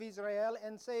Israel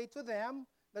and say to them,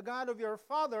 the God of your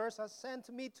fathers has sent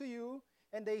me to you,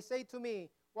 and they say to me,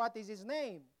 what is his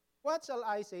name? What shall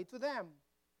I say to them?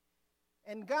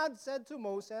 And God said to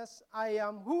Moses, I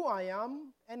am who I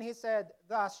am. And he said,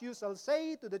 thus you shall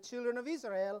say to the children of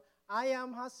Israel, I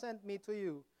am has sent me to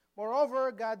you.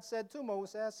 Moreover, God said to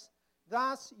Moses,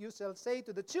 thus you shall say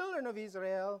to the children of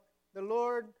Israel, the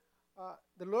Lord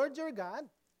your God,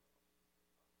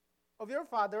 of your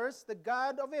fathers, the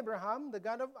God of Abraham, the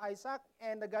God of Isaac,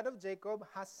 and the God of Jacob,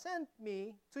 has sent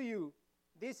me to you.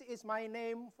 This is my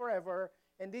name forever,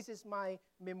 and this is my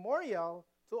memorial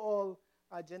to all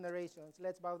generations.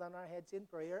 Let's bow down our heads in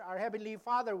prayer. Our Heavenly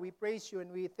Father, we praise you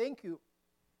and we thank you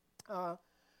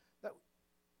that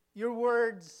your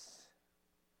words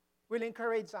will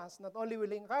encourage us. Not only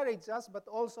will encourage us, but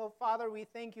also, Father, we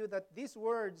thank you that these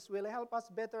words will help us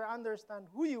better understand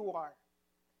who you are.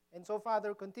 And so,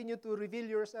 Father, continue to reveal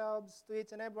yourselves to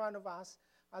each and every one of us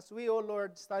as we, O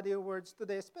Lord, study your words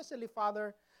today. Especially,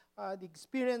 Father, the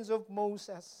experience of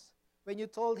Moses when you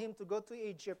told him to go to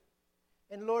Egypt.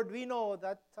 And Lord, we know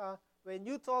that when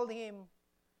you told him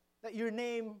that your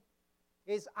name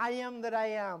is I am that I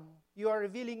am, you are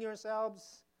revealing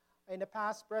yourselves in the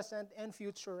past, present, and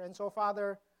future. And so,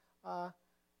 Father,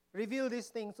 reveal these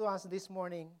things to us this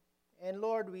morning. And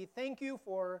Lord, we thank you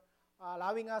for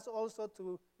allowing us also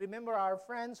to remember our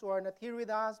friends who are not here with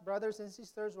us, brothers and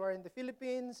sisters who are in the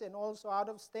Philippines and also out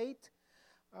of state,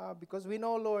 because we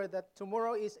know, Lord, that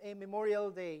tomorrow is a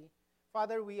memorial day.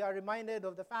 Father, we are reminded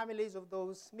of the families of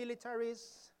those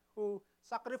militaries who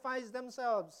sacrificed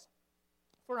themselves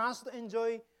for us to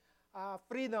enjoy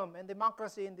freedom and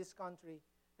democracy in this country.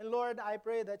 And Lord, I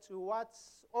pray that you watch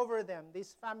over them,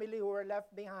 this family who are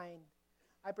left behind.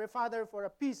 I pray, Father, for a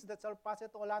peace that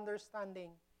surpasses all understanding,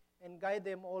 and guide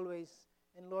them always.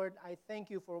 And Lord, I thank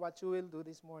you for what you will do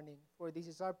this morning. For this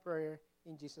is our prayer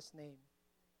in Jesus' name.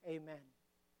 Amen.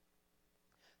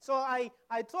 So I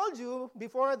told you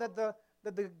before that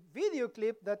the video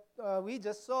clip that we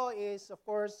just saw is, of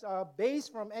course,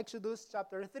 based from Exodus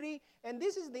chapter 3. And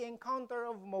this is the encounter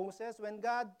of Moses when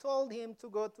God told him to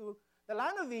go to the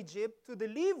land of Egypt to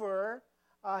deliver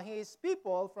his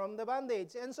people from the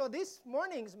bondage. And so this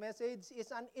morning's message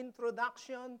is an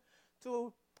introduction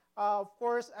to of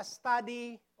course, a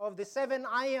study of the 7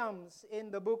 I ams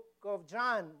in the book of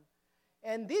John.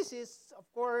 And this is, of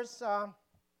course,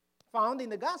 found in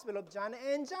the Gospel of John.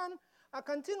 And John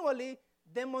continually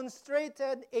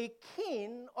demonstrated a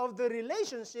keen of the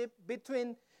relationship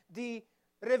between the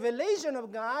revelation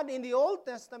of God in the Old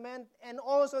Testament and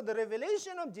also the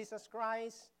revelation of Jesus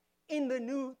Christ in the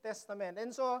New Testament.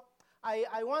 And so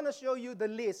I want to show you the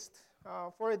list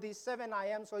for these 7 I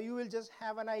ams, so you will just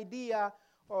have an idea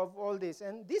of all this.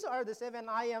 And these are the 7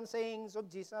 I am sayings of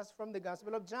Jesus from the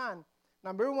Gospel of John.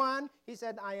 Number 1, he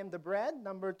said, I am the bread.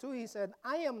 Number 2, he said,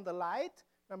 I am the light.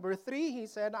 Number 3, he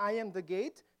said, I am the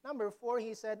gate. Number 4,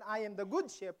 he said, I am the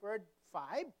good shepherd.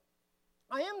 5,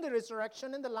 I am the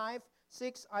resurrection and the life.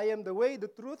 6, I am the way, the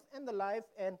truth, and the life.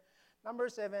 And number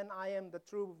 7, I am the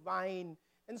true vine.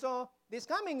 And so, these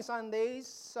coming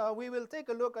Sundays, we will take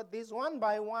a look at this one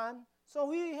by one. So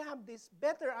we have this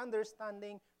better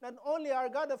understanding, not only our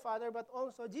God the Father, but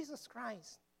also Jesus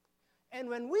Christ. And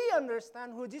when we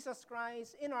understand who Jesus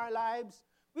Christ in our lives,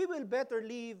 we will better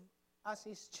live as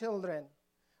His children.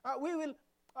 We will,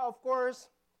 of course,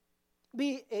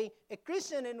 be a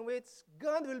Christian in which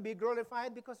God will be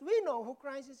glorified because we know who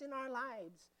Christ is in our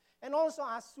lives. And also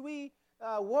as we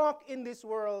walk in this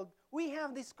world, we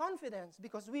have this confidence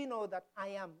because we know that I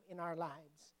am in our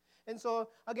lives. And so,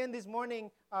 again, this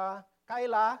morning,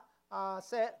 Kaylee.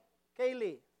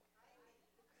 Kaylee.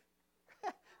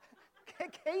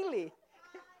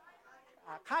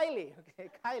 Kylie. Okay,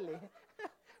 Kylie.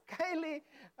 Kylie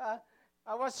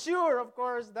I was sure, of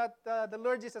course, that the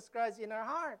Lord Jesus Christ is in our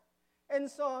heart. And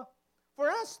so, for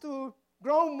us to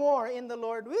grow more in the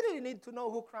Lord, we really need to know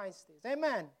who Christ is.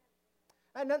 Amen.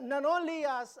 And not only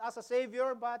as a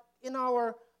Savior, but in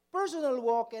our personal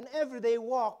walk and everyday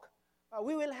walk,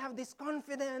 we will have this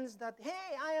confidence that,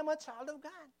 hey, I am a child of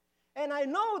God. And I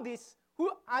know this,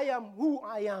 who I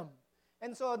am.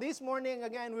 And so this morning,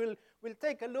 again, we'll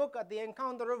take a look at the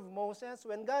encounter of Moses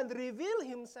when God revealed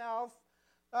Himself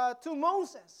to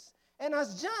Moses. And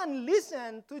as John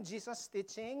listened to Jesus'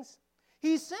 teachings,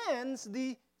 he sensed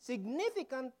the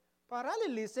significant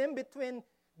parallelism between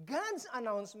God's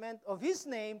announcement of His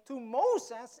name to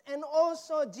Moses and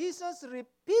also Jesus'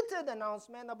 repeated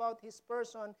announcement about His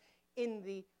person in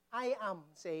the I am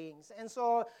sayings. And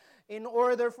so, in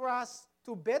order for us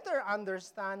to better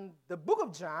understand the book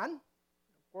of John,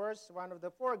 of course, one of the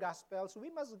 4 Gospels, we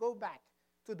must go back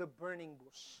to the burning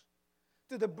bush,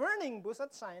 to the burning bush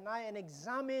at Sinai and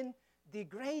examine the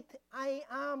great I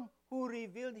Am who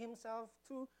revealed himself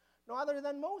to no other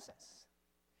than Moses.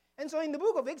 And so in the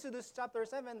book of Exodus chapter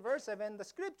 7, verse 7, the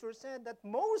scripture said that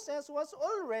Moses was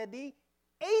already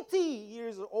 80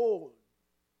 years old.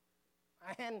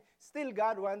 And still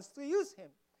God wants to use him.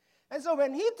 And so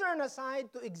when he turned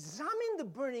aside to examine the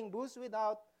burning bush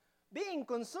without being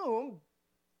consumed,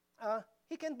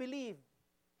 he can't believe.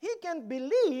 He can't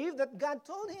believe that God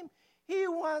told him he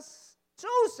was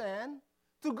chosen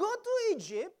to go to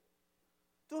Egypt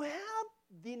to help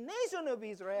the nation of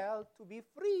Israel to be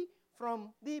free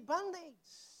from the bondage.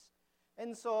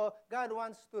 And so God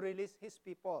wants to release his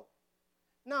people.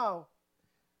 Now,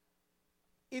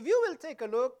 if you will take a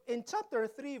look in chapter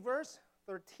 3, verse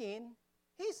 13,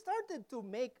 he started to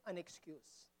make an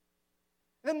excuse.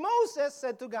 Then Moses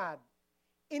said to God,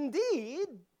 Indeed,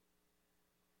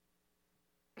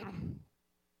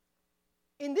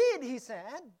 he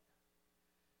said,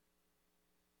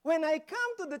 when I come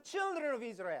to the children of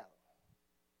Israel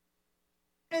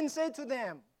and say to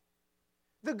them,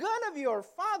 the God of your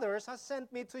fathers has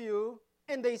sent me to you,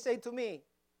 and they say to me,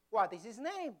 what is his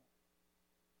name?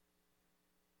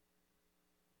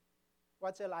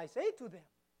 What shall I say to them?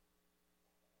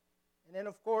 And then,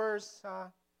 of course,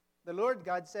 the Lord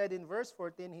God said in verse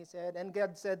 14, he said, and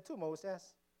God said to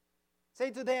Moses,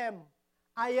 say to them,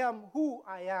 I am who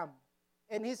I am.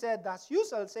 And he said, thus you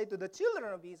shall say to the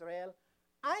children of Israel,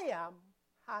 I am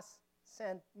has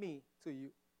sent me to you.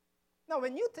 Now,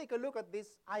 when you take a look at this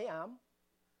I am,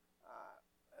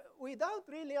 without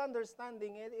really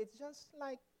understanding it, it's just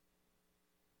like,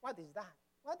 what is that?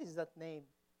 What is that name?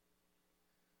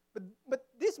 But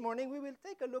this morning, we will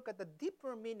take a look at the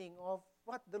deeper meaning of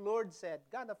what the Lord said.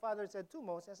 God the Father said to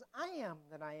Moses, I am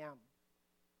that I am.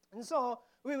 And so,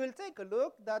 we will take a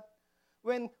look that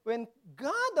when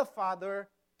God the Father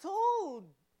told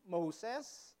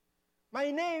Moses,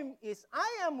 my name is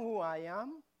I am who I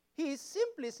am, he is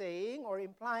simply saying or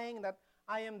implying that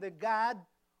I am the God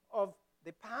of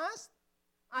the past,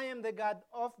 I am the God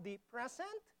of the present,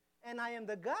 and I am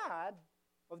the God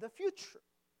of the future.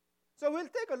 So we'll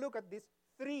take a look at these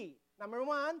three. Number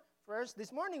one, first,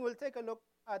 this morning we'll take a look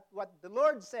at what the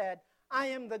Lord said, I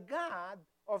am the God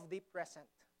of the present.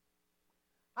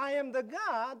 I am the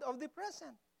God of the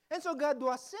present. And so God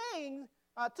was saying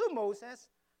to Moses,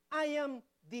 I am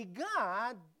the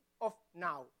God of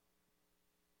now.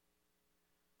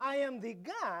 I am the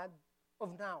God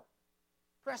of now,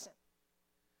 present.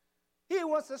 He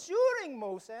was assuring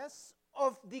Moses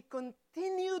of the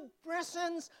continued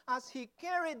presence as he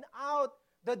carried out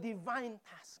the divine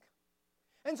task.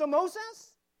 And so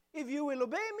Moses, if you will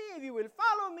obey me, if you will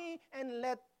follow me, and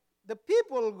let the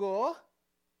people go,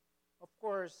 of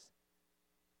course,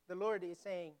 the Lord is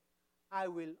saying, I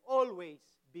will always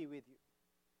be with you.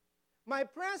 My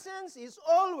presence is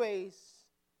always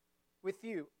with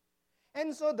you.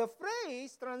 And so the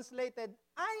phrase translated,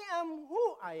 I am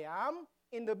who I am,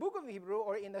 in the book of Hebrew,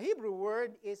 or in the Hebrew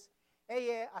word, is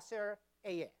Eye Aser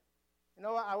Eye. You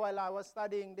know, while I was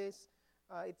studying this,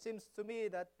 it seems to me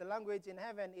that the language in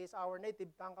heaven is our native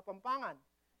tongue, Kapampangan.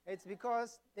 It's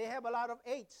because they have a lot of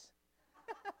H's.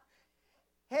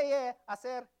 Heye,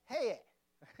 Aser, Heye.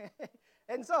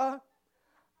 And so,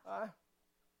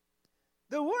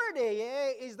 the word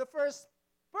Eye is the first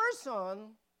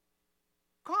person,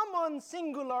 common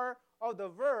singular of the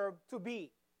verb to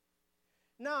be.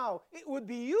 Now, it would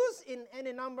be used in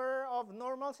any number of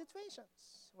normal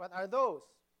situations. What are those?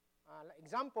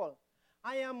 Example,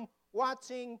 I am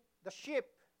watching the sheep.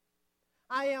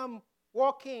 I am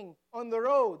walking on the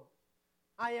road.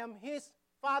 I am his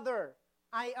father.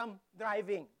 I am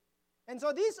driving. And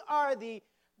so these are the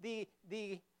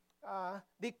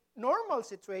normal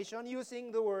situation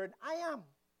using the word I am.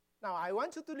 Now, I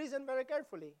want you to listen very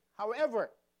carefully.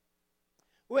 However,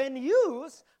 when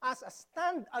used as a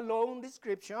stand-alone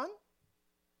description,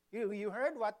 you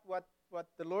heard what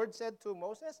the Lord said to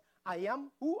Moses, I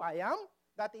am who I am.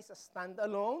 That is a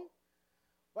stand-alone.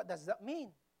 What does that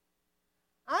mean?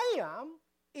 I am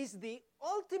is the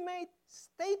ultimate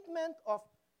statement of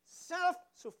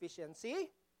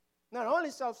self-sufficiency. Not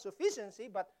only self-sufficiency,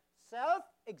 but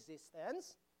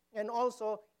self-existence and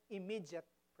also immediate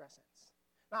presence.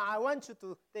 Now, I want you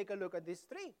to take a look at these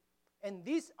three. And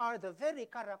these are the very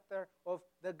character of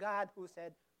the God who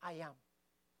said, I am.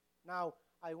 Now,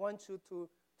 I want you to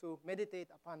meditate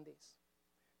upon this.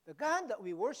 The God that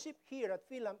we worship here at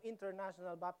Philam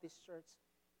International Baptist Church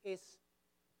is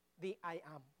the I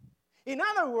am. In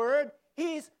other words,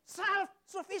 he is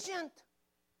self-sufficient.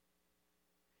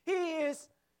 He is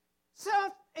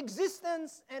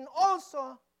self-existence, and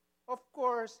also, of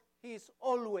course, He is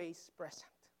always present.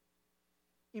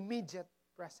 Immediate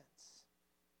presence.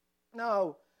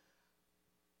 Now,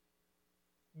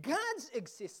 God's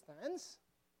existence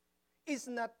is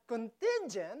not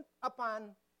contingent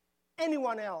upon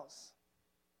anyone else.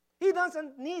 He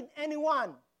doesn't need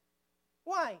anyone.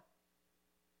 Why?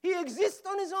 He exists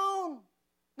on his own.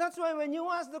 That's why when you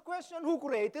ask the question, who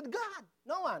created God?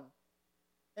 No one.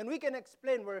 And we can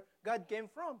explain where God came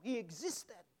from. He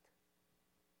existed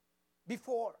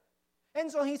before. And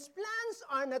so his plans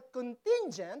are not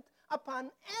contingent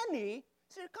upon any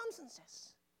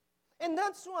circumstances. And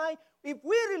that's why if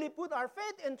we really put our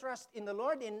faith and trust in the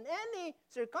Lord in any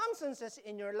circumstances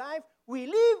in your life, we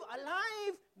live a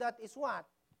life that is what?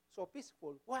 So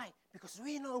peaceful. Why? Because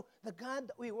we know the God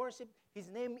that we worship, his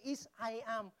name is I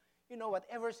Am. You know,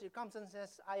 whatever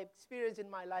circumstances I experience in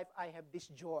my life, I have this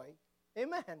joy.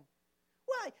 Amen.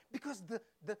 Why? Because the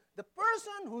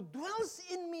person who dwells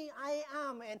in me, I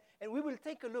am. And we will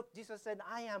take a look. Jesus said,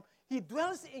 I am. He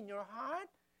dwells in your heart.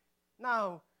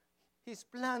 Now, his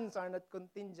plans are not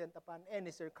contingent upon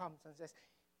any circumstances.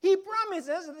 He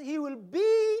promises that he will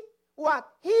be what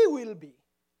he will be.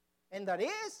 And that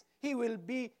is, he will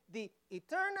be the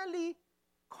eternally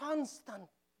constant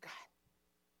God.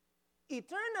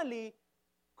 Eternally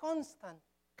constant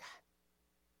God.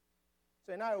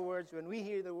 So in other words, when we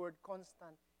hear the word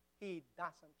constant, he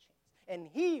doesn't change. And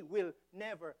he will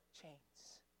never change.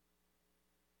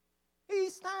 He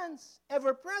stands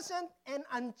ever present and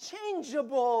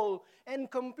unchangeable and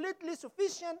completely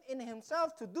sufficient in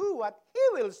himself to do what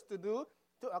he wills to do,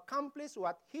 to accomplish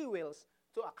what he wills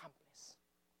to accomplish.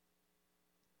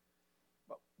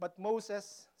 But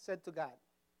Moses said to God,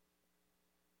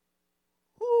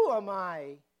 who am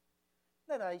I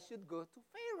that I should go to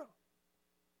Pharaoh?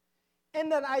 And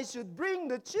that I should bring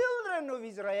the children of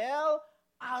Israel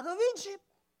out of Egypt.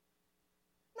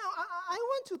 Now, I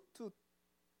want you to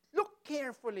look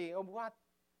carefully on what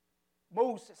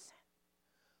Moses said.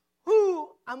 Who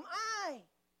am I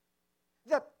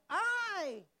that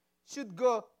I should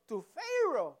go to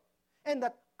Pharaoh and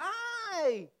that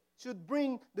I should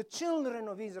bring the children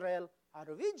of Israel out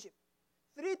of Egypt?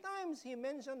 3 times he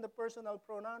mentioned the personal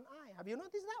pronoun I. Have you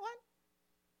noticed that one?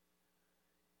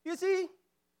 You see,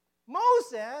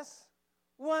 Moses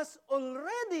was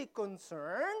already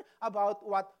concerned about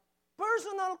what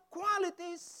personal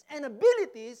qualities and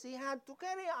abilities he had to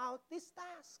carry out this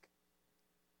task.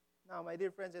 Now, my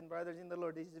dear friends and brothers in the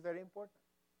Lord, this is very important.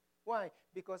 Why?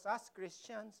 Because as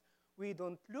Christians, we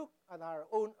don't look at our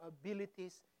own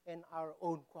abilities and our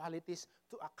own qualities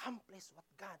to accomplish what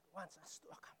God wants us to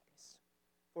accomplish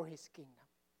for his kingdom.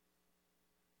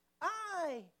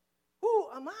 Who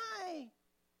am I?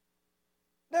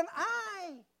 That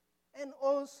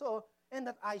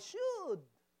that I should.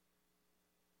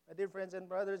 My dear friends and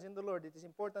brothers in the Lord, it is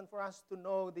important for us to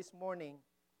know this morning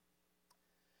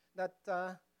that,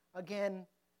 again,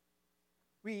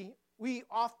 we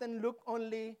often look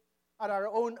only at our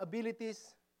own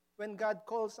abilities when God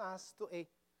calls us to a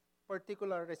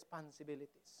particular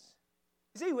responsibilities.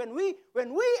 You see, when we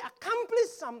accomplish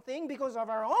something because of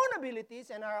our own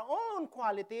abilities and our own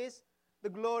qualities, the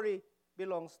glory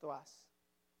belongs to us.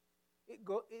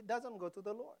 It doesn't go to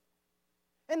the Lord.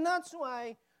 And that's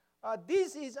why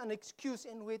this is an excuse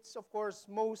in which, of course,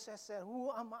 Moses said,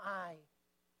 who am I?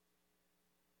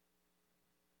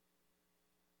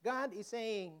 God is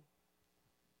saying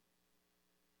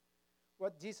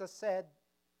what Jesus said,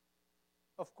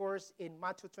 of course, in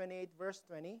Matthew 28, verse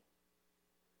 20.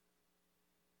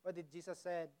 What did Jesus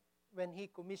say when he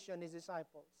commissioned his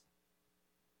disciples?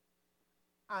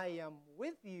 I am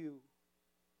with you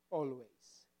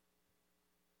always.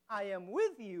 I am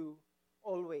with you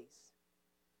always.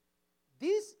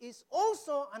 This is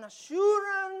also an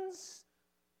assurance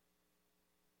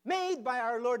made by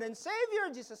our Lord and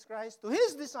Savior Jesus Christ to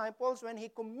his disciples when he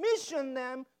commissioned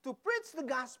them to preach the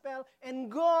gospel and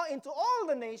go into all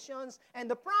the nations. And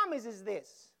the promise is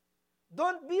this: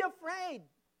 don't be afraid.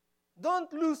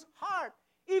 Don't lose heart.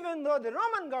 Even though the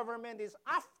Roman government is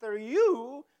after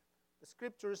you, the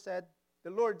scripture said,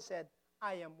 the Lord said,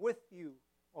 I am with you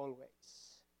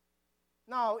always.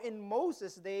 Now, in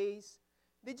Moses' days,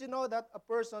 did you know that a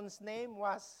person's name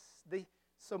was the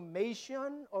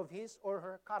summation of his or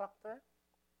her character?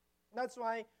 That's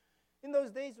why in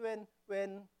those days when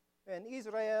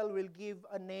Israel will give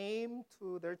a name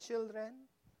to their children,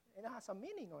 it has a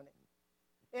meaning on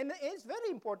it. And it's very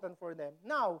important for them.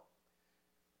 Now,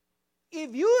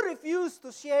 if you refuse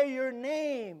to share your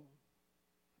name,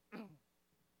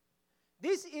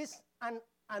 this is an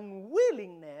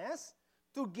unwillingness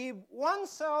to give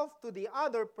oneself to the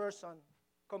other person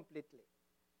completely.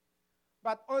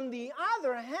 But on the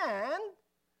other hand,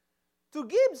 to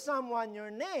give someone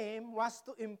your name was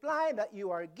to imply that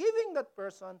you are giving that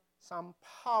person some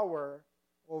power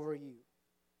over you.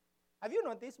 Have you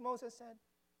noticed Moses said,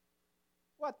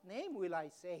 "What name will I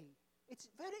say?" It's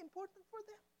very important for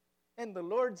them. And the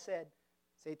Lord said,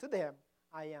 "Say to them,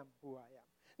 I am who I am."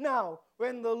 Now,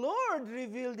 when the Lord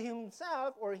revealed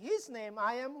himself or his name,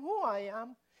 "I am who I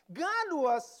am," God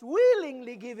was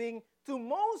willingly giving to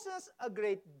Moses a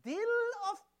great deal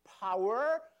of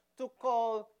power to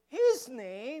call his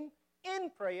name in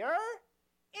prayer,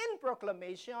 in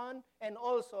proclamation, and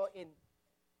also in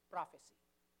prophecy.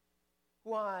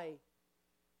 Why?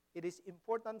 It is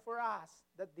important for us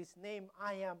that this name,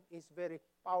 "I am," is very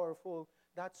powerful.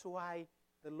 That's why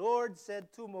the Lord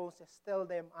said to Moses, "Tell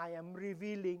them I am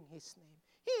revealing his name."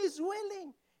 He is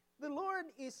willing. The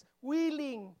Lord is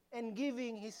willing and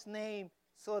giving his name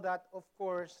so that, of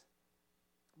course,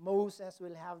 Moses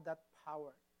will have that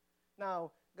power.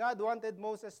 Now, God wanted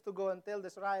Moses to go and tell the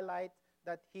Israelites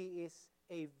that he is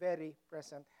a very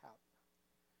present help.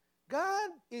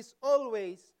 God is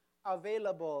always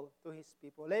available to his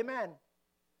people. Amen.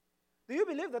 Do you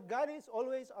believe that God is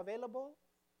always available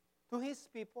to his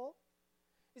people?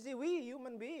 You see, we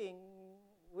human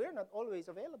beings, we're not always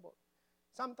available.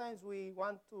 Sometimes we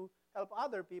want to help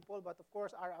other people, but of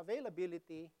course our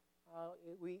availability,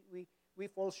 we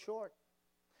fall short.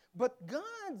 But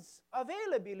God's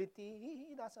availability,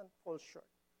 he doesn't fall short.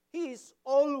 He is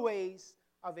always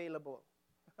available.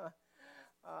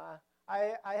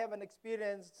 I have an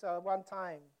experience one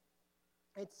time.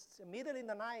 It's middle in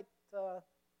the night,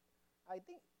 I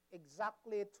think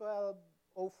exactly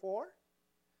 12:04.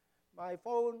 My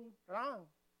phone rang.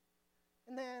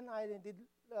 And then I did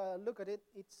look at it.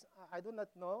 I do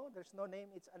not know. There's no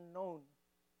name. It's unknown.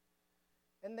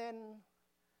 And then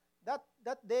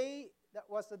that day, that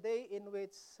was the day in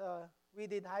which we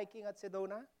did hiking at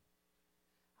Sedona.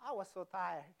 I was so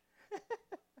tired.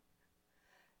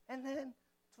 And then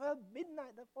 12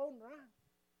 midnight, the phone rang.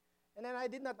 And then I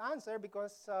did not answer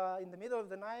because in the middle of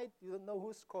the night, you don't know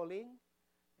who's calling.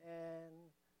 And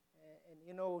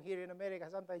you know, here in America,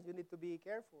 sometimes you need to be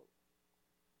careful.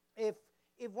 If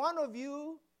one of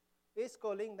you is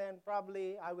calling, then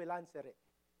probably I will answer it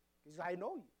because I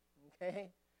know you,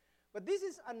 okay? But this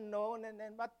is unknown,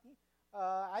 but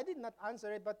I did not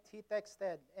answer it, but he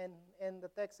texted, and the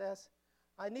text says,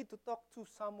 "I need to talk to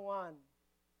someone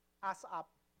as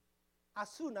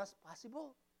soon as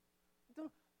possible."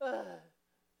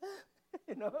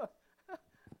 You know,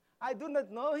 I do not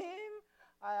know him.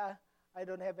 I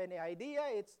don't have any idea.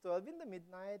 It's 12 in the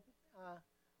midnight.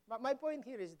 But my point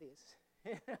here is this.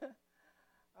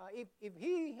 If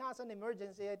he has an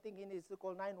emergency, I think he needs to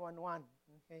call 911.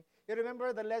 Okay? You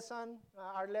remember the lesson,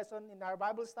 our lesson in our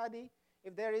Bible study?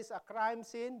 If there is a crime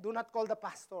scene, do not call the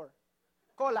pastor.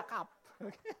 Call a cop.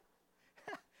 Okay?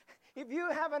 If you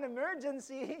have an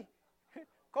emergency,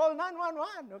 call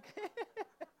 911. Okay?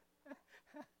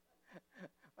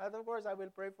 But of course, I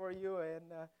will pray for you,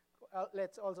 and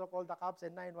let's also call the cops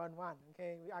and 911.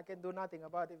 Okay? I can do nothing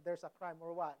about if there's a crime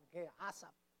or what. Okay?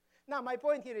 ASAP. Now, my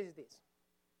point here is this.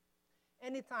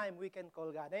 Anytime we can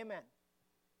call God. Amen.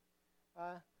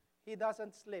 He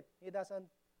doesn't sleep. He doesn't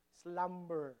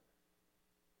slumber.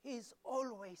 He is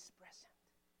always present.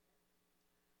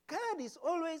 God is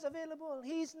always available.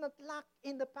 He is not locked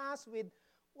in the past with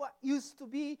what used to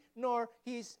be, nor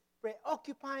he is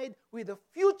preoccupied with the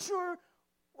future,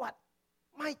 what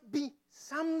might be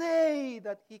someday,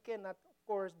 that he cannot, of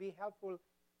course, be helpful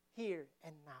here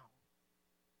and now.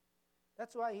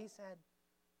 That's why he said,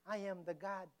 "I am the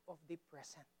God of the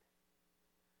present."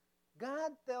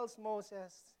 God tells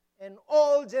Moses and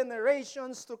all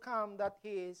generations to come that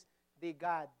he is the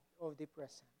God of the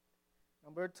present.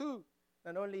 Number two,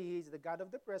 not only he is the God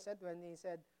of the present, when he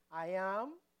said, "I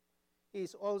am," he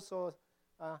is also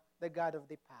the God of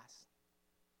the past.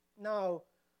 Now,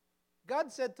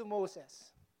 God said to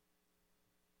Moses,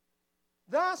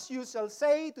 "Thus you shall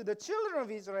say to the children of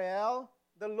Israel,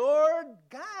 the Lord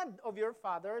God of your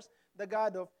fathers, the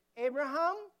God of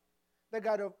Abraham, the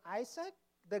God of Isaac,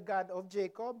 the God of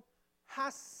Jacob,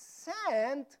 has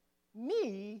sent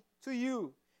me to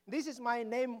you. This is my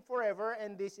name forever,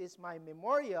 and this is my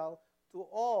memorial to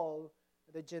all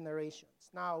the generations."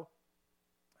 Now,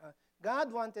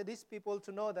 God wanted these people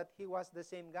to know that he was the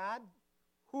same God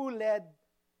who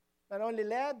not only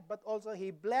led, but also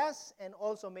he blessed and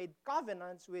also made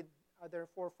covenants with other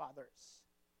forefathers.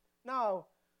 Now,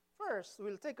 first,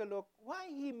 we'll take a look why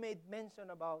he made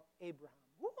mention about Abraham.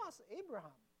 Who was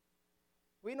Abraham?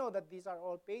 We know that these are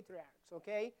all patriarchs,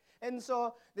 okay? And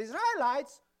so the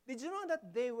Israelites, did you know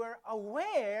that they were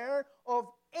aware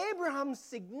of Abraham's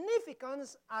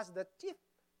significance as the chief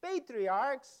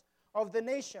patriarchs of the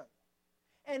nation.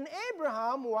 And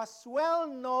Abraham was well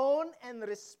known and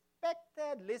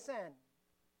respected, listen,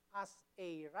 as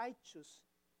a righteous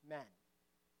man.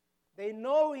 They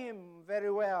know him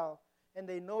very well, and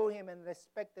they know him and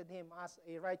respected him as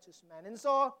a righteous man. And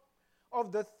so,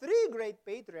 of the three great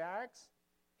patriarchs,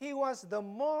 he was the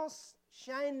most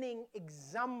shining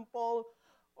example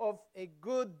of a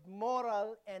good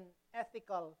moral and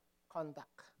ethical conduct.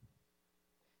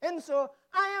 And so,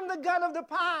 I am the God of the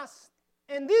past.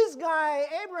 And this guy,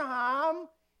 Abraham,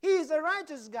 he is a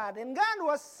righteous God. And God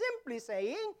was simply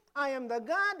saying, I am the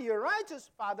God your righteous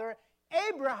father,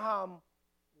 Abraham,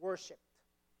 worshipped.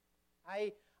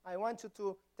 I want you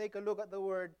to take a look at the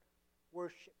word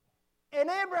worship. And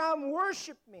Abraham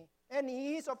worshipped me. And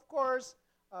he is, of course,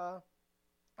 a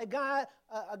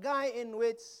guy in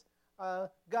which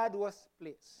God was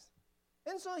pleased.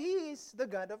 And so he is the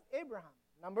God of Abraham.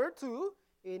 Number two,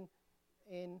 in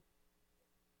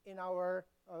our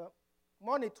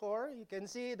monitor, you can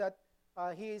see that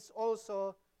he is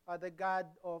also the God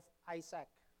of Isaac.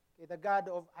 Okay, the God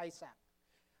of Isaac.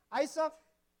 Isaac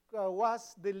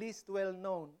was the least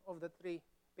well-known of the three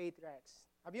patriarchs.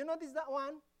 Have you noticed that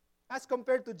one? As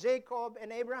compared to Jacob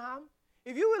and Abraham.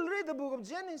 If you will read the book of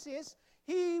Genesis,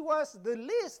 he was the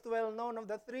least well-known of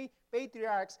the three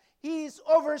patriarchs. He is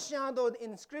overshadowed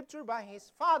in Scripture by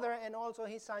his father and also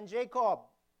his son Jacob.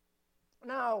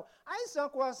 Now,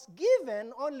 Isaac was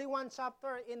given only one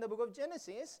chapter in the book of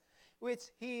Genesis, which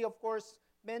he, of course,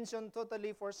 mentioned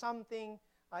totally for something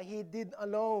he did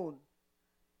alone.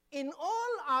 In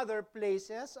all other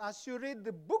places, as you read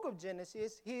the book of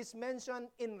Genesis, he is mentioned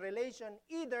in relation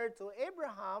either to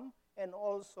Abraham and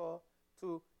also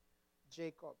to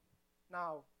Jacob.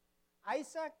 Now,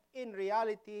 Isaac in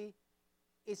reality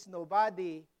is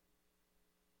nobody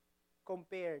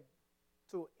compared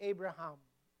to Abraham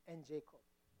and Jacob.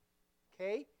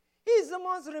 Okay? He is the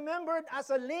most remembered as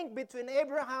a link between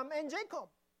Abraham and Jacob.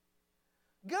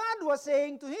 God was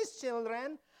saying to his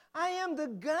children, I am the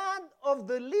God of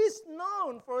the least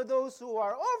known for those who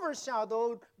are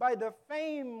overshadowed by the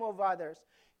fame of others.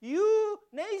 You,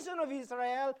 nation of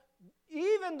Israel,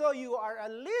 even though you are a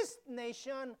least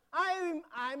nation,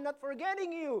 I'm not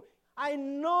forgetting you. I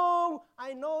know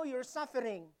you're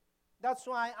suffering. That's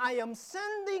why I am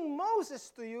sending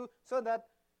Moses to you so that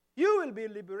you will be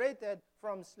liberated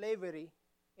from slavery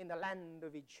in the land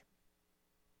of Egypt.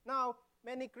 Now,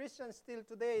 many Christians still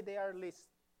today, they are least.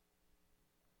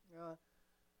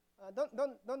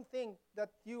 Don't think that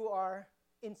you are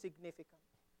insignificant.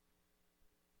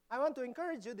 I want to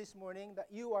encourage you this morning that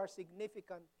you are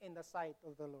significant in the sight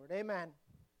of the Lord. Amen.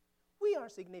 We are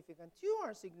significant. You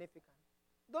are significant.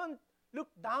 Don't look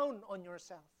down on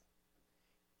yourself.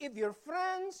 If your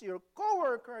friends, your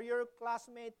coworker, your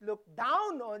classmate look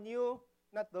down on you,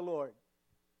 not the Lord.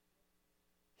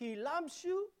 He loves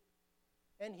you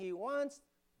and he wants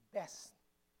best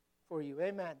for you.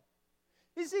 Amen.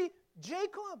 You see,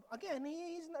 Jacob, again,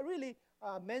 he is not really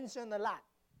mentioned a lot,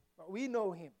 but we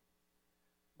know him.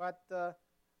 But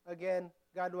again,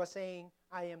 God was saying,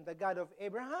 I am the God of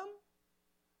Abraham,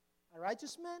 a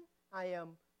righteous man. I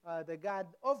am the God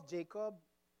of Jacob.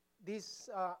 This,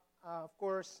 of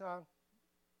course,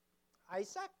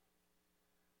 Isaac.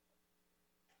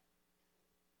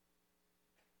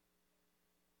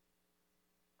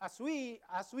 As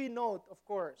we note, of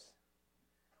course,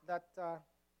 that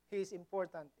he is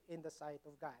important in the sight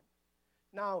of God.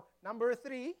 Now, number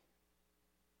 3,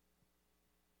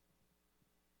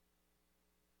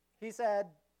 he said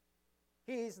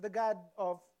he is the God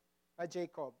of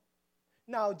Jacob.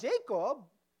 Now, Jacob,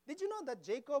 did you know that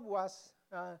Jacob was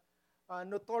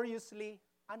notoriously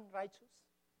unrighteous?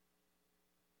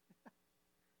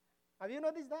 Have you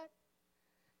noticed that?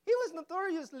 He was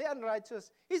notoriously unrighteous.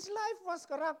 His life was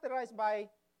characterized by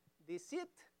deceit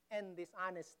and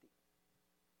dishonesty.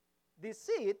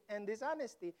 Deceit and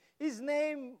dishonesty. His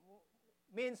name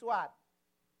means what?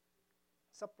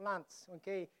 Supplants.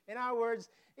 Okay. In other words,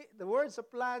 the word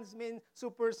supplants means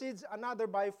supersedes another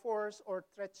by force or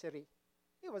treachery.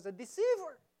 He was a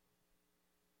deceiver.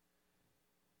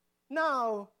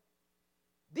 Now,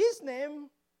 this name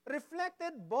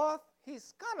reflected both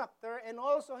his character and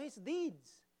also his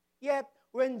deeds. Yet,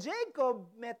 when Jacob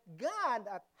met God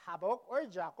at Habakkuk or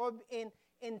Jacob in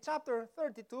chapter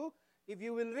 32, if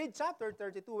you will read chapter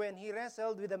 32, when he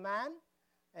wrestled with a man,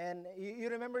 and you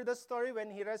remember the story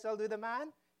when he wrestled with a man,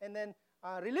 and then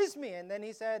release me, and then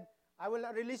he said, I will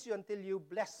not release you until you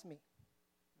bless me.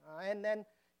 And then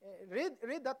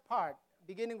read that part.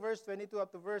 beginning verse 22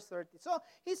 up to verse 30. So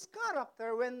his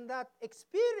character, when that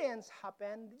experience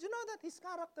happened, did you know that his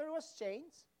character was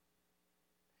changed?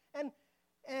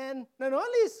 And not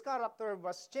only his character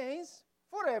was changed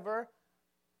forever,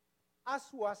 as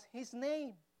was his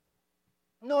name.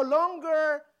 No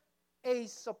longer a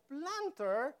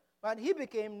supplanter, but he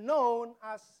became known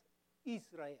as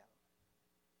Israel.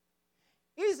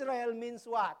 Israel means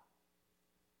what?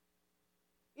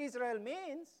 Israel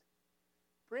means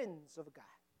Prince of God.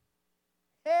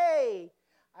 Hey,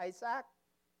 Isaac,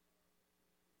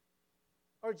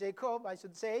 or Jacob, I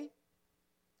should say,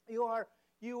 you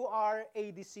are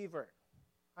a deceiver.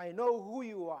 I know who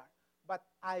you are, but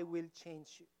I will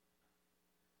change you.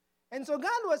 And so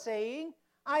God was saying,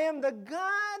 I am the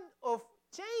God of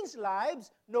changed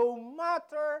lives, no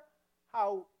matter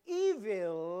how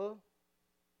evil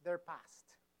their past.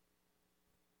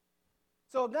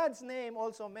 So God's name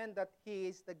also meant that He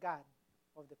is the God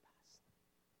of the past.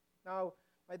 Now,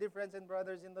 my dear friends and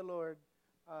brothers in the Lord,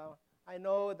 I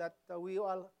know that we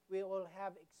all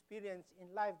have experience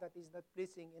in life that is not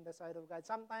pleasing in the sight of God.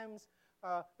 Sometimes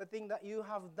the thing that you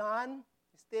have done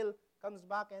still comes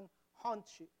back and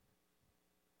haunts you.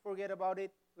 Forget about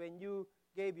it when you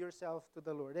gave yourself to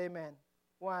the Lord. Amen.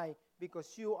 Why?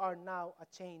 Because you are now a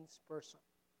changed person.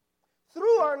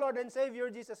 Through our Lord and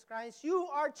Savior Jesus Christ, you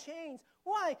are changed.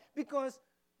 Why? Because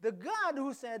the God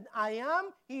who said, I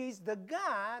am, He is the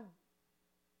God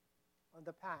of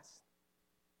the past.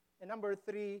 And number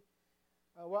 3,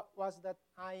 what was that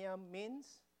I am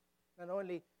means? Not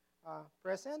only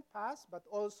present, past, but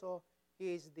also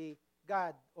He is the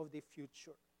God of the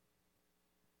future.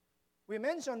 We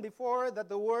mentioned before that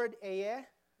the word Ehyeh,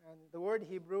 and the word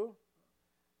Hebrew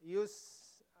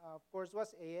used, of course,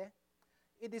 was Ehyeh.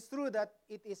 It is true that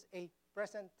it is a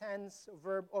present tense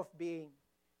verb of being.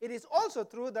 It is also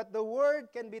true that the word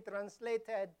can be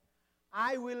translated,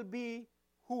 I will be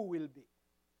who will be.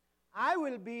 I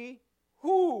will be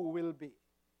who will be.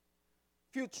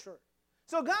 Future.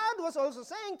 So God was also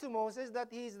saying to Moses that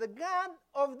He is the God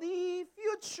of the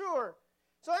future.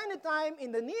 So anytime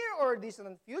in the near or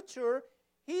distant future,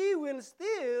 He will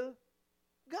still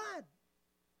God.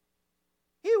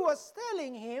 He was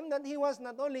telling him that he was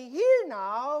not only here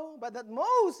now, but that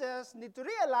Moses need to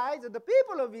realize that the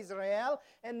people of Israel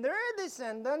and their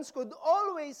descendants could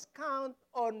always count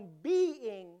on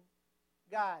being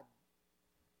God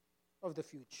of the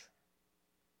future.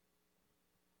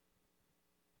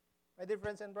 My dear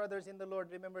friends and brothers in the Lord,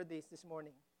 remember this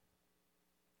morning.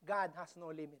 God has no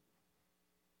limit.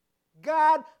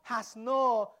 God has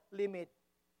no limit.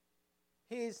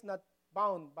 He is not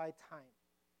bound by time.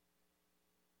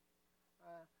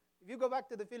 If you go back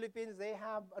to the Philippines, they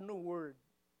have a new word.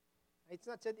 It's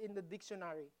not said in the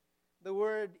dictionary. The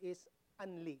word is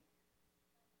anli.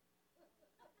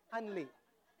 Anli.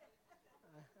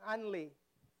 Anli.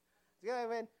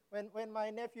 When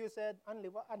my nephew said,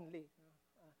 anli, what anli?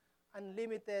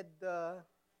 Unlimited,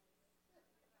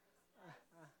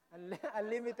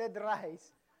 unlimited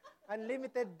rice.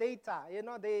 Unlimited data. You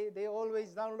know, they always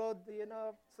download,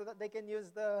 so that they can use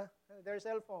their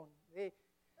cell phone.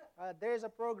 There's a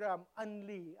program,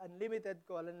 unlimited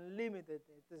call, unlimited.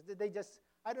 They just,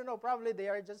 I don't know, probably they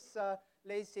are just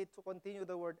lazy to continue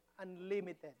the word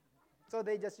unlimited. So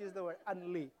they just use the word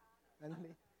unli.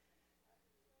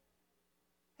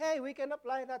 Hey, we can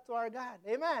apply that to our God.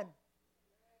 Amen.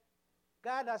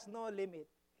 God has no limit.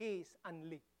 He is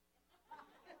unli.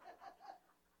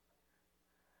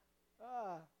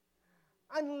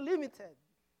 Unlimited.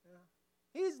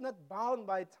 He is not bound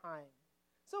by time.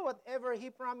 So whatever He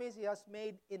promised He has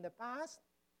made in the past,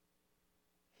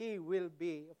 He will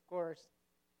be, of course,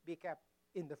 be kept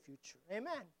in the future.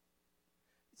 Amen.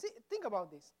 See, think about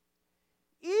this.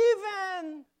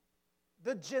 Even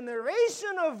the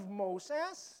generation of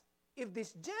Moses, if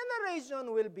this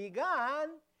generation will be gone,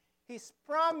 His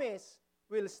promise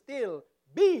will still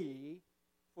be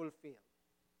fulfilled.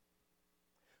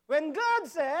 When God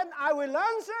said, I will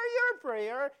answer your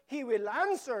prayer, He will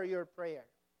answer your prayer.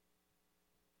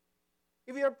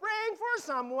 If you're praying for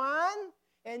someone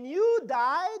and you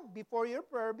died before your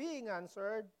prayer being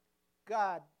answered,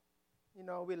 God,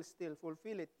 will still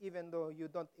fulfill it even though you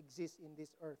don't exist in this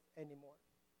earth anymore.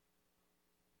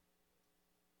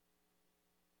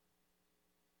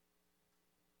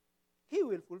 He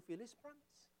will fulfill His promise.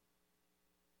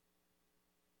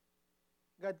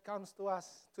 God comes to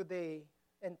us today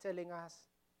and telling us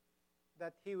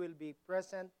that He will be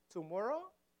present tomorrow,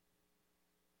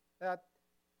 that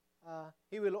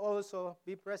He will also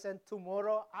be present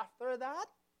tomorrow after that,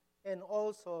 and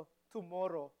also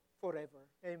tomorrow forever.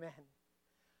 Amen.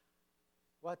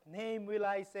 What name will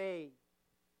I say?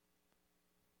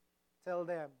 Tell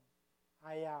them,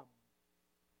 I am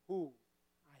who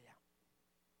I am.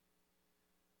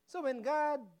 So when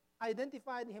God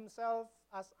identified himself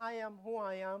as I am who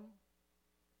I am,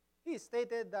 he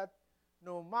stated that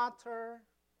no matter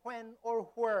when or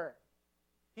where,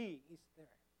 he is there.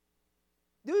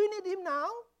 Do you need him now?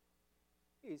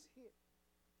 He is here.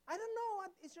 I don't know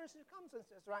what is your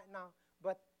circumstances right now,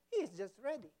 but he is just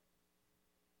ready.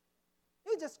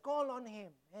 You just call on him,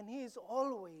 and he is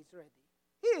always ready.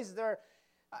 He is there.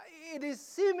 It is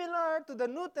similar to the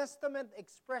New Testament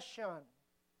expression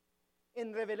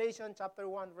in Revelation chapter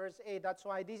 1, verse 8. That's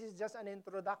why this is just an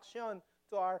introduction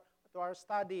to our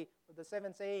study of the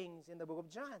 7 sayings in the book of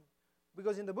John.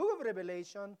 Because in the book of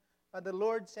Revelation, the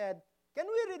Lord said, can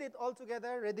we read it all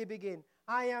together? Ready, begin.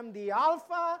 I am the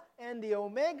Alpha and the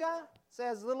Omega,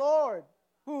 says the Lord,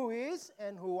 who is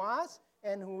and who was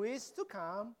and who is to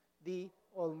come, the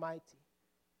Almighty.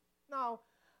 Now,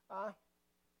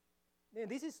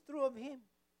 this is true of him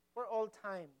for all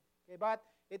time. Okay? But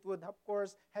it would, of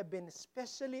course, have been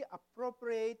especially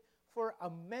appropriate for a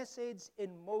message in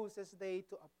Moses' day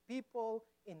to a people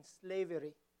in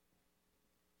slavery,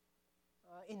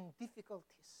 in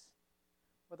difficulties.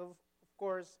 But of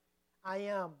course, I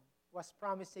am was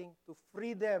promising to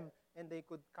free them, and they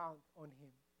could count on him.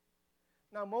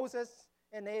 Now, Moses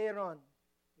and Aaron,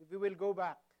 if we will go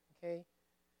back, okay?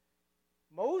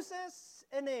 Moses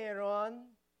and Aaron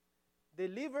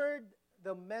delivered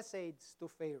the message to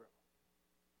Pharaoh.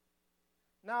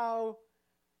 Now,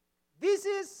 this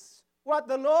is what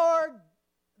the Lord,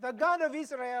 the God of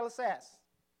Israel, says.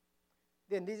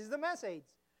 Then this is the message.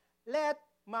 Let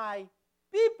my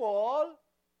people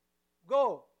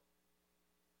go.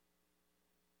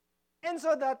 And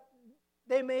so that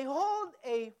they may hold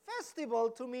a festival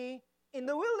to me in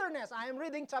the wilderness. I am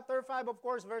reading chapter 5, of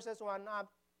course, verses 1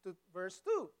 up to verse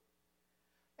 2.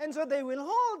 And so they will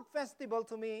hold festival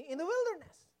to me in the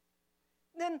wilderness.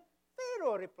 Then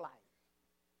Pharaoh replied,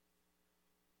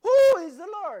 who is the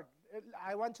Lord?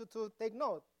 I want you to take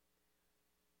note.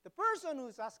 The person who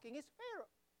is asking is Pharaoh.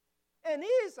 And he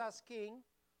is asking,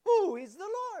 who is the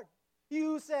Lord?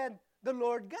 You said, the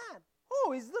Lord God.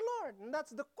 Who is the Lord? And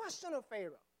that's the question of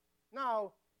Pharaoh.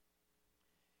 Now,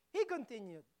 he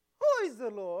continued, who is the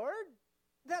Lord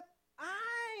that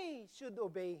I should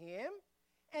obey him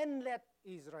and let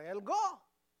Israel go?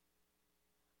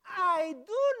 I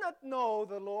do not know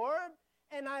the Lord,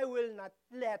 and I will not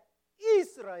let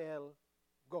Israel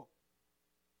go.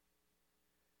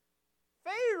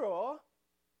 Pharaoh,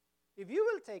 if you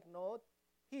will take note,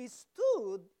 he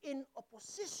stood in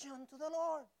opposition to the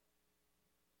Lord.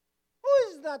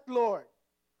 Who is that Lord?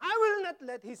 I will not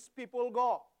let his people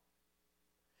go.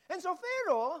 And so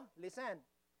Pharaoh, listen,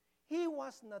 he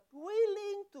was not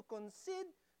willing to concede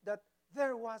that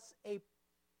there was a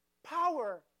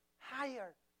power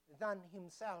higher than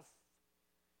himself.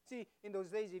 See, in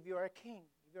those days, if you are a king,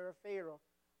 if you're a Pharaoh,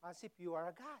 as if you are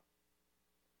a god.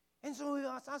 And so he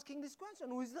was asking this question,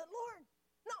 who is that Lord?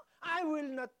 No, I will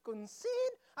not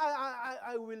concede.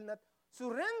 I will not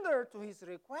surrender to his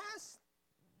request.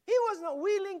 He was not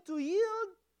willing to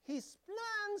yield his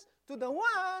plans to the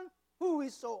one who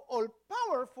is so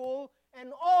all-powerful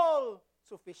and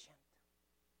all-sufficient.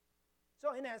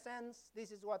 So in essence,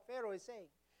 this is what Pharaoh is saying.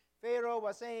 Pharaoh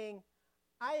was saying,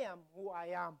 I am who I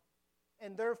am,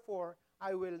 and therefore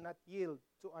I will not yield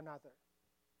to another.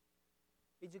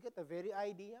 Did you get the very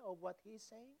idea of what he is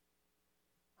saying?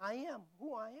 I am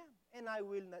who I am, and I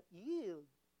will not yield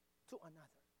to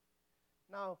another.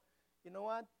 Now, you know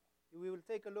what? We will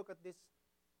take a look at this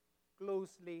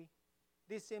closely.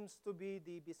 This seems to be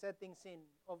the besetting sin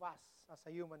of us as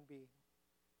a human being.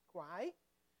 Why?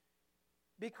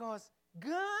 Because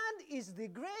God is the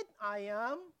great I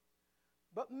am,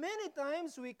 but many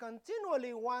times we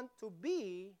continually want to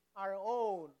be our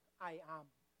own I am.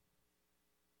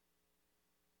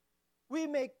 We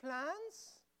make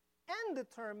plans and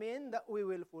determine that we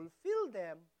will fulfill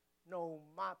them no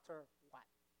matter what.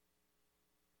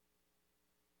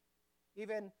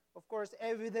 Even, of course,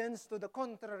 evidence to the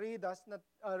contrary does not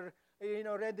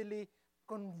readily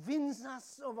convince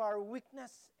us of our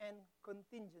weakness and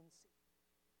contingency.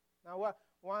 Now,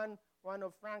 one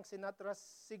of Frank Sinatra's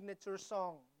signature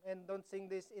song, and don't sing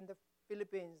this in the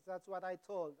Philippines, that's what I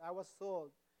was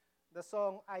told, the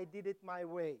song, I Did It My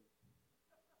Way.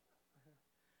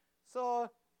 So,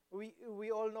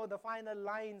 we all know the final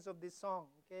lines of this song,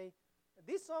 okay?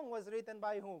 This song was written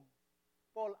by whom?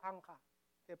 Paul Anka.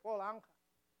 Okay, Paul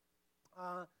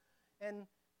Anka.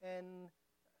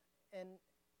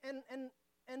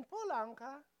 And Paul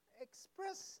Anka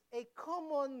expressed a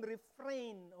common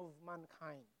refrain of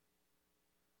mankind.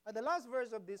 At the last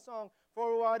verse of this song,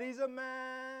 for what is a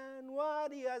man,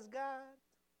 what he has got?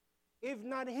 If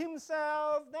not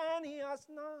himself, then he has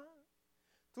not.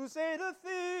 To say the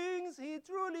things he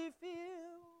truly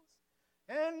feels,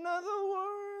 and not the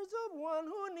words of one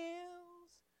who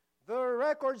kneels. The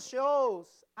record shows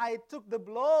I took the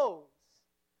blows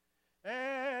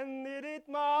and did it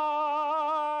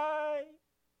my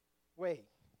way.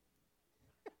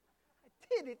 I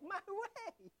did it my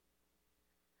way.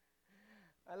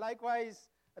 Likewise,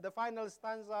 the final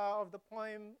stanza of the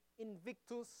poem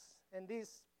Invictus, and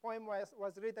this poem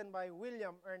was written by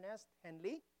William Ernest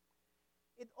Henley.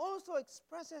 It also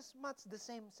expresses much the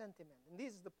same sentiment. And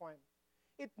this is the poem.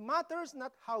 It matters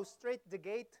not how straight the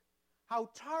gate, how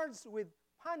charged with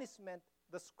punishment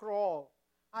the scroll.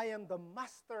 I am the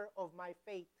master of my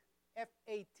fate,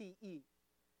 F-A-T-E.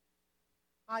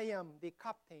 I am the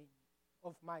captain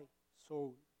of my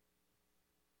soul.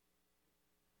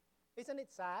 Isn't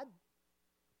it sad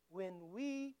when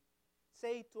we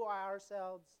say to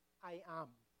ourselves, I am,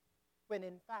 when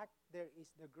in fact there is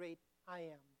the great I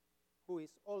am, who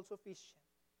is all sufficient,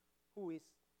 who is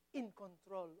in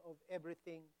control of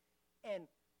everything, and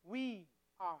we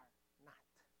are not.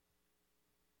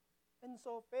 And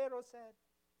so Pharaoh said,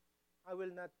 I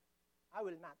will not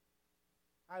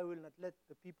let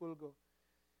the people go.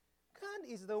 God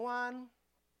is the one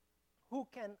who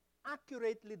can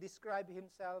accurately describe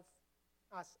himself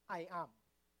as I am.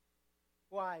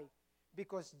 Why?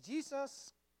 Because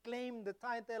Jesus claimed the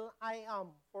title I am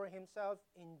for himself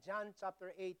in John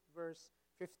chapter 8, verse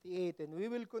 58. And we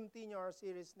will continue our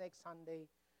series next Sunday.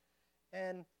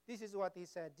 And this is what he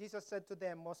said. Jesus said to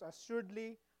them, most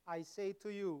assuredly, I say to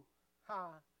you,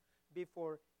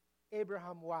 before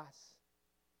Abraham was,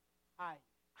 I am.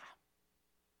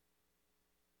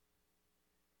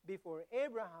 Before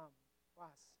Abraham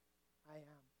was, I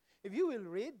am. If you will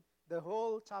read the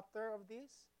whole chapter of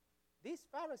this, these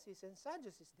Pharisees and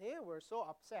Sadducees, they were so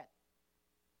upset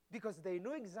because they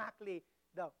knew exactly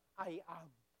the I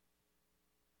am.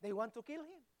 They want to kill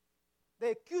him.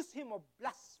 They accuse him of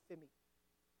blasphemy.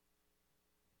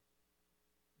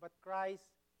 But Christ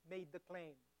made the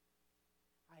claim,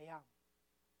 I am.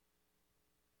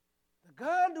 The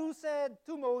God who said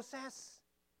to Moses,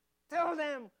 tell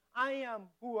them I am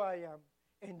who I am.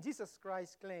 And Jesus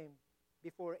Christ claimed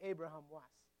before Abraham was,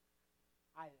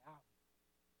 I am.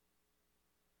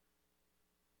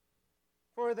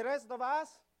 For the rest of us,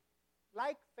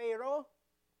 like Pharaoh,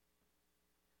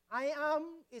 I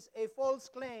am is a false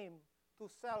claim to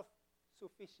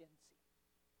self-sufficiency.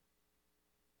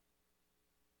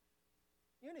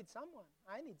 You need someone.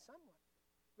 I need someone.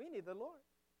 We need the Lord.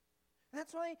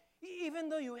 That's why even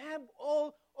though you have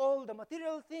all the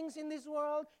material things in this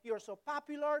world, you're so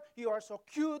popular, you are so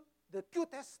cute, the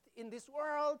cutest in this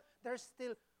world, there's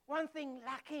still one thing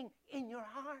lacking in your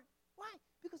heart. Why?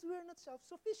 Because we are not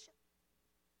self-sufficient.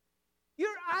 Your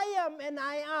I am and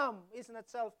I am is not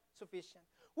self-sufficient.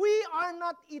 We are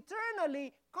not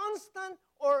eternally constant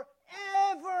or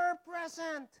ever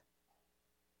present.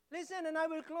 Listen, and I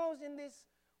will close in these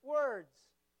words.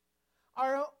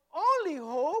 Our only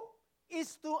hope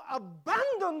is to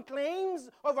abandon claims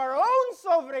of our own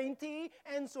sovereignty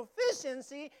and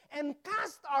sufficiency and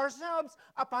cast ourselves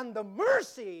upon the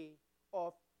mercy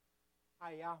of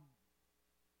I am.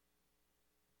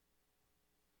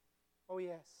 Oh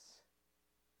yes.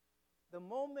 The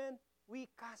moment we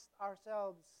cast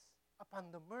ourselves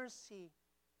upon the mercy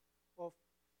of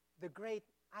the great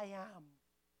I am,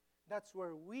 that's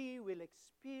where we will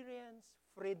experience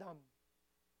freedom,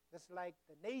 just like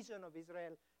the nation of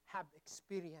Israel have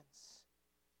experienced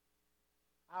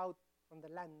out from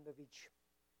the land of Egypt.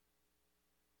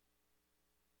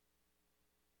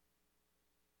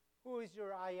 Who is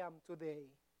your I am today?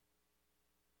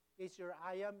 Is your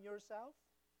I am yourself?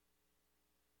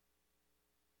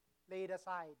 Lay it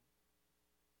aside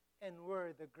and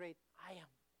were the great I am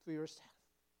to yourself.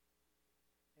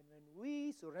 And when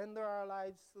we surrender our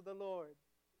lives to the Lord,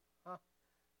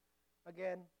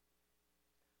 again,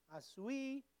 as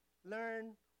we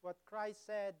learn what Christ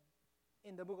said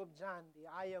in the book of John, the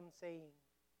I am saying,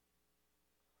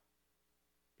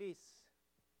 peace,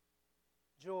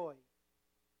 joy,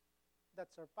 that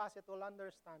surpasses all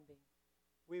understanding,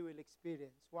 we will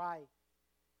experience. Why?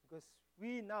 Because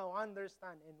we now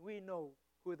understand and we know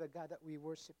who the God that we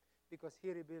worship, because he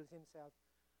reveals himself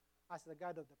as the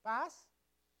God of the past,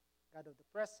 God of the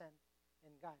present,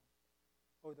 and God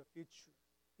of the future.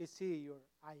 Is he your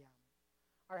I am?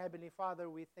 Our Heavenly Father,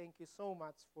 we thank you so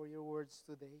much for your words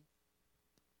today.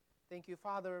 Thank you,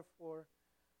 Father, for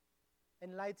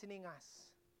enlightening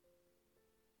us.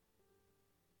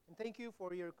 And thank you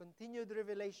for your continued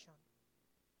revelation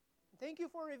thank you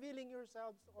for revealing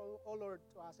yourselves, O Lord,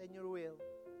 to us and your will.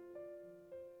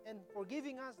 And for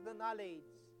giving us the knowledge.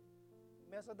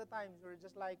 Most of the times, we're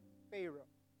just like Pharaoh.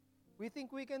 We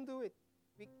think we can do it.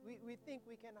 We think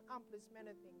we can accomplish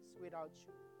many things without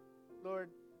you. Lord,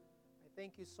 I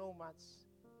thank you so much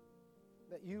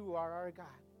that you are our God.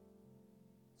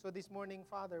 So this morning,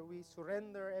 Father, we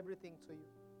surrender everything to you.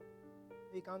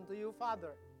 We come to you,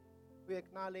 Father. We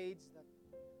acknowledge that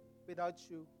without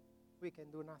you, we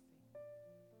can do nothing.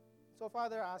 So,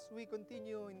 Father, as we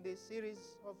continue in this series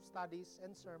of studies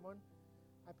and sermon,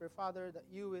 I pray, Father, that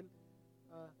you will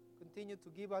continue to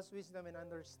give us wisdom and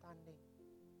understanding.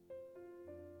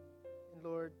 And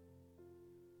Lord,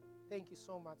 thank you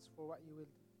so much for what you will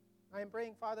do. I am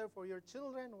praying, Father, for your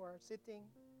children who are sitting.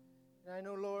 And I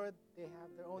know, Lord, they have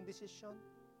their own decision.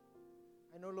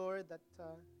 I know, Lord, that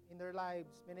in their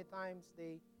lives, many times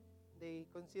they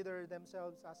consider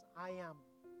themselves as I am.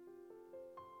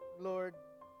 Lord,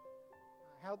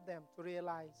 help them to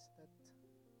realize that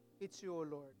it's you, O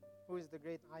Lord, who is the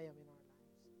great I am in our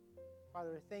lives.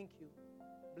 Father, thank you.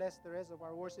 Bless the rest of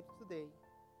our worship today.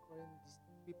 For in this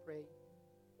we pray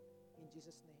in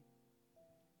Jesus' name.